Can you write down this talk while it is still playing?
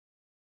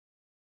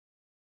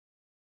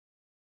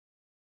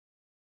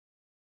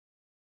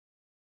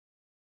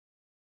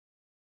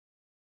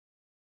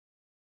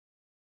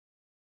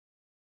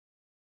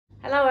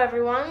Hello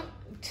everyone.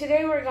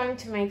 Today we're going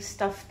to make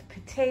stuffed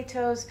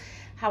potatoes.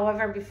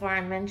 However, before I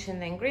mention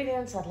the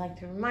ingredients, I'd like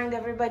to remind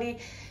everybody,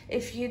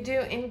 if you do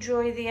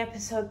enjoy the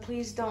episode,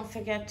 please don't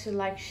forget to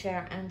like,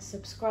 share, and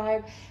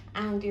subscribe.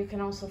 And you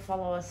can also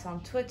follow us on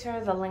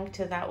Twitter. The link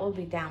to that will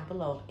be down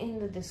below in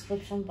the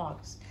description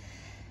box.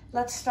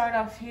 Let's start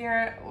off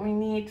here. We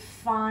need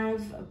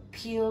 5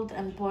 peeled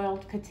and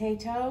boiled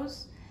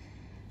potatoes,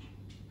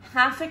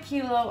 half a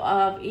kilo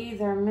of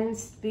either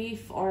minced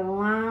beef or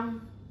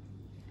lamb.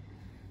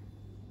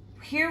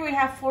 Here we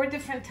have 4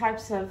 different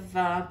types of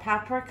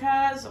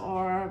paprikas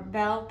or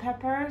bell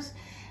peppers.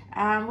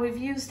 We've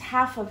used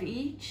half of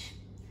each.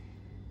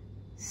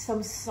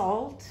 Some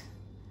salt,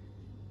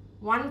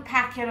 1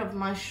 packet of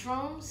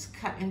mushrooms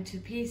cut into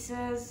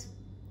pieces,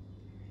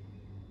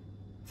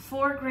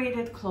 4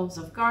 grated cloves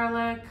of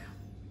garlic,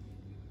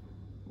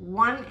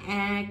 1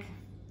 egg,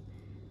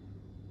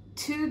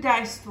 2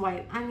 diced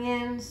white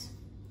onions,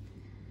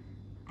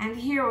 and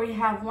here we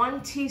have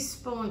 1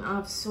 teaspoon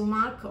of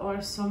sumac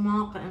or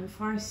sumac in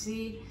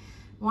Farsi,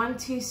 1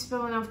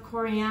 teaspoon of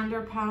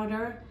coriander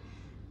powder,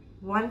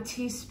 1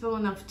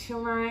 teaspoon of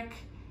turmeric,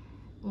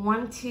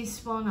 1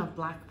 teaspoon of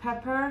black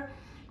pepper,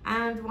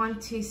 and 1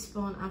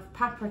 teaspoon of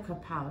paprika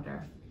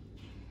powder.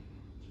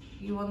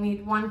 You will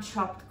need 1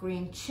 chopped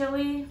green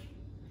chilli,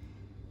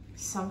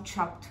 some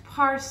chopped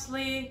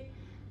parsley,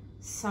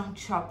 some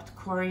chopped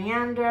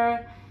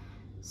coriander,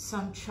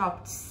 some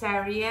chopped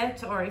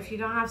sariette, or if you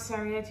don't have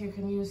sariette, you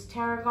can use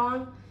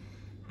taragon,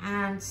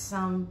 and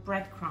some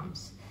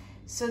breadcrumbs.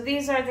 So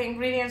these are the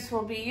ingredients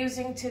we'll be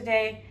using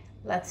today.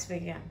 Let's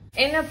begin.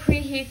 In a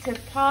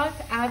preheated pot,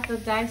 add the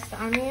diced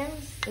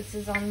onions. This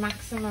is on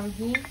maximum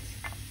heat.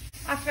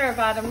 After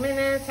about a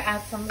minute,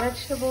 add some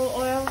vegetable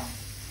oil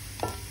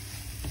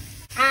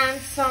and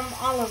some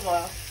olive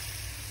oil.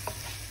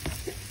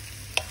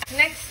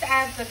 Next,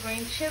 add the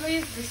green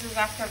chilies. This is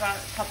after about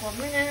a couple of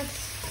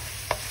minutes.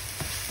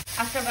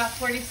 After about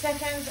 40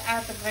 seconds,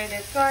 add the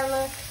grated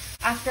garlic.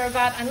 After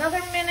about another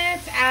minute,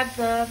 add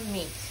the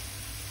meat.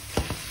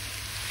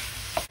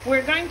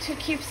 We're going to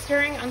keep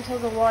stirring until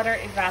the water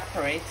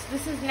evaporates.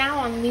 This is now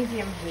on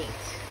medium heat.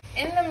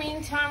 In the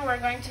meantime, we're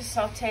going to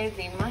saute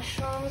the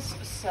mushrooms.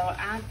 So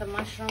add the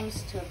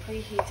mushrooms to a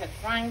preheated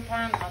frying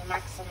pan on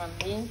maximum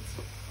heat.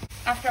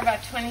 After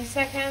about 20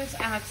 seconds,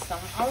 add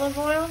some olive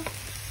oil.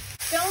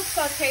 Don't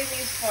saute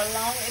these for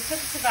long. It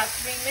takes about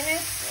 3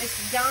 minutes.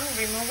 It's done,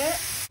 remove it.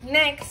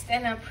 Next,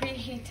 in a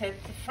preheated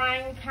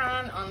frying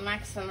pan on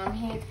maximum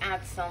heat,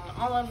 add some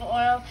olive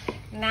oil.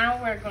 Now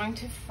we're going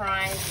to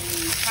fry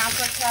the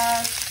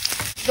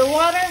paprikas. The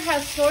water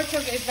has sort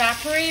of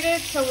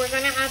evaporated, so we're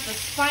going to add the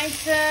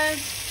spices.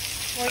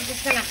 We're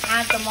just going to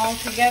add them all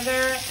together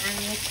and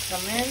mix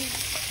them in.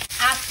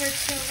 After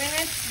 2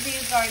 minutes,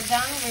 these are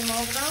done,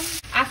 remove them.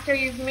 After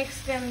you've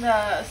mixed in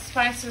the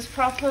spices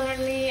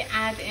properly,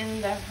 add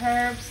in the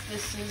herbs.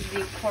 This is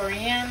the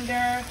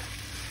coriander,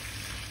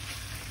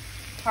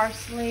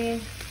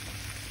 parsley,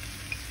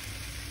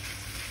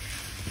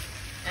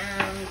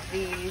 and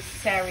the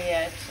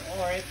sariette,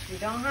 or if you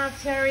don't have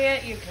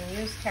sariette, you can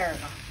use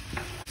taragon.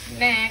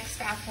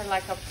 Next, after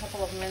like a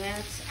couple of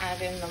minutes,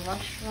 add in the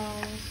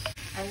mushrooms,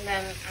 and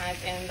then add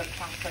in the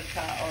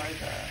paprika or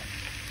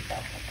the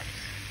bell peppers.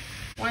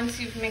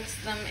 Once you've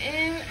mixed them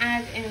in,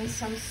 add in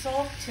some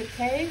salt to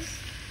taste.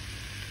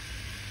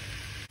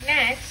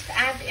 Next,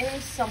 add in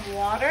some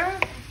water,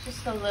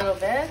 just a little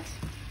bit.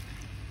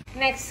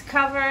 Next,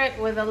 cover it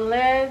with a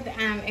lid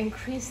and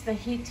increase the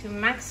heat to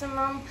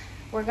maximum.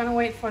 We're going to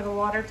wait for the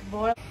water to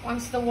boil.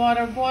 Once the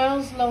water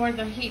boils, lower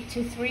the heat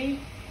to 3.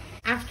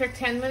 After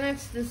 10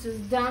 minutes, this is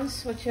done.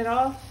 Switch it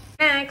off.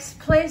 Next,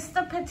 place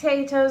the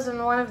potatoes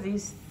in one of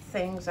these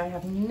things. I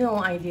have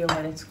no idea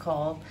what it's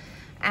called.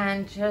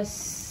 And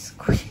just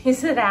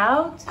squeeze it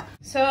out.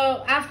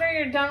 So after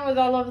you're done with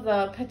all of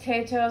the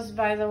potatoes,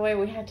 by the way,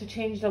 we had to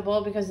change the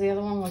bowl because the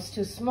other one was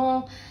too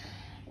small.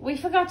 We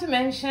forgot to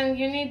mention,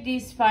 you need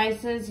these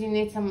spices. You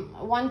need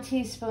 1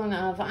 teaspoon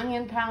of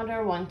onion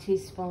powder, 1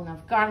 teaspoon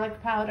of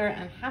garlic powder,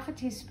 and half a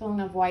teaspoon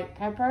of white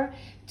pepper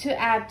to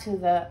add to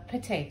the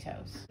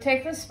potatoes.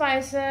 Take the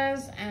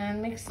spices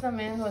and mix them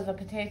in with the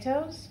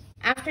potatoes.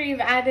 After you've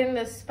added in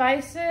the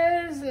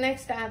spices,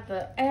 next add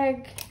the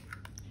egg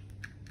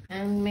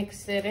and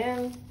mix it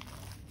in.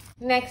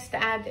 Next,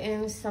 add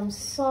in some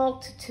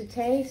salt to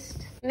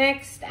taste.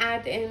 Next,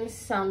 add in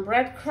some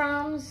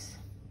breadcrumbs,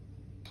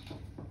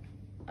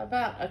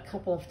 about a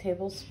couple of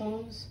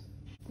tablespoons.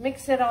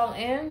 Mix it all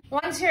in.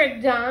 Once you're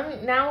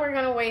done, now we're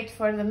gonna wait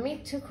for the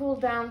meat to cool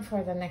down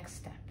for the next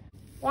step.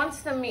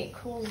 Once the meat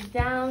cools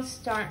down,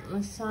 start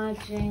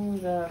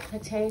massaging the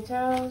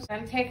potatoes.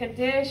 Then take a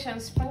dish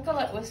and sprinkle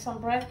it with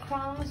some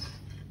breadcrumbs.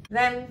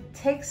 Then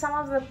take some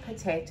of the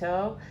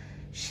potato,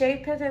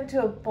 shape it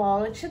into a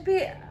ball. It should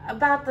be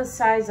about the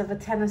size of a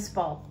tennis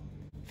ball.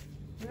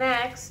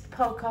 Next,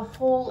 poke a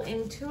hole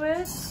into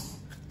it,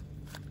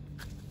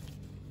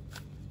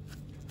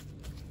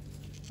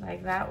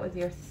 like that with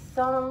your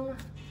thumb.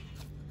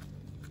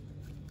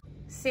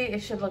 See, it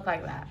should look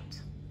like that.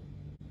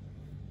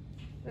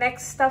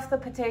 Next, stuff the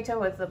potato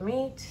with the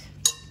meat.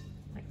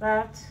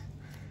 that.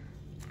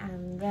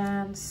 And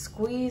then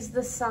squeeze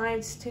the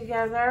sides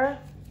together.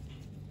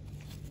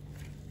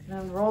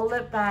 Then roll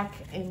it back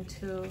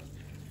into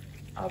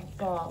a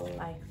ball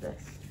like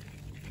this.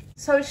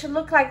 So it should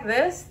look like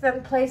this,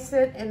 then place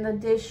it in the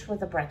dish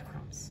with the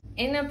breadcrumbs.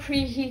 In a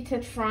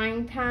preheated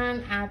frying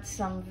pan, add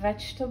some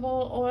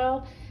vegetable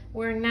oil.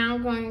 We're now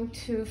going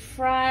to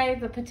fry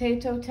the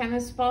potato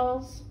tennis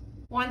balls.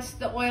 Once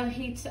the oil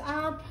heats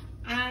up,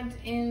 add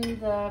in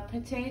the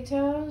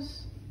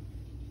potatoes.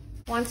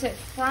 Once it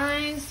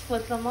fries,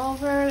 flip them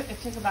over.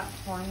 It took about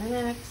 4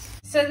 minutes.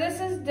 So this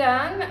is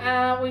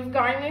done. We've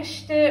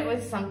garnished it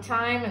with some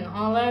thyme and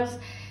olives.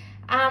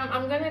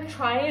 I'm gonna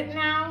try it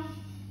now.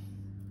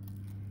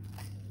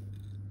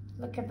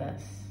 Look at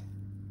this.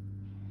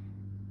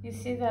 You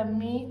see the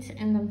meat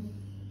in the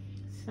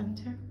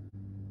center?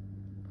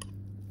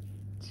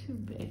 Too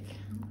big.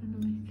 I'm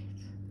gonna make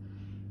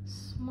it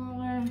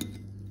smaller.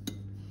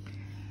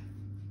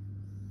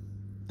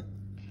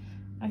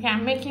 Okay,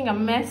 I'm making a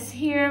mess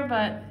here,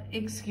 but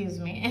excuse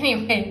me.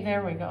 Anyway,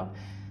 there we go.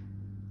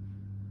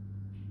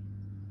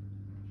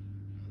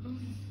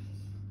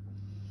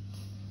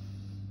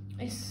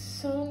 It's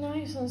so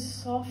nice and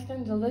soft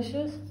and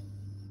delicious.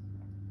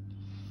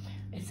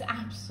 It's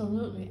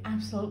absolutely,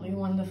 absolutely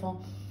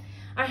wonderful.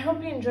 I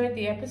hope you enjoyed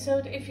the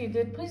episode. If you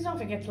did, please don't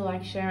forget to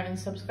like, share, and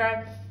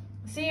subscribe.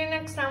 See you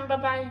next time.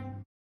 Bye-bye.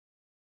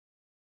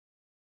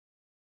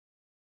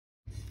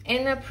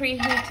 In a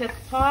preheated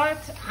pot,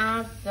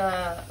 add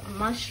the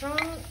mushroom.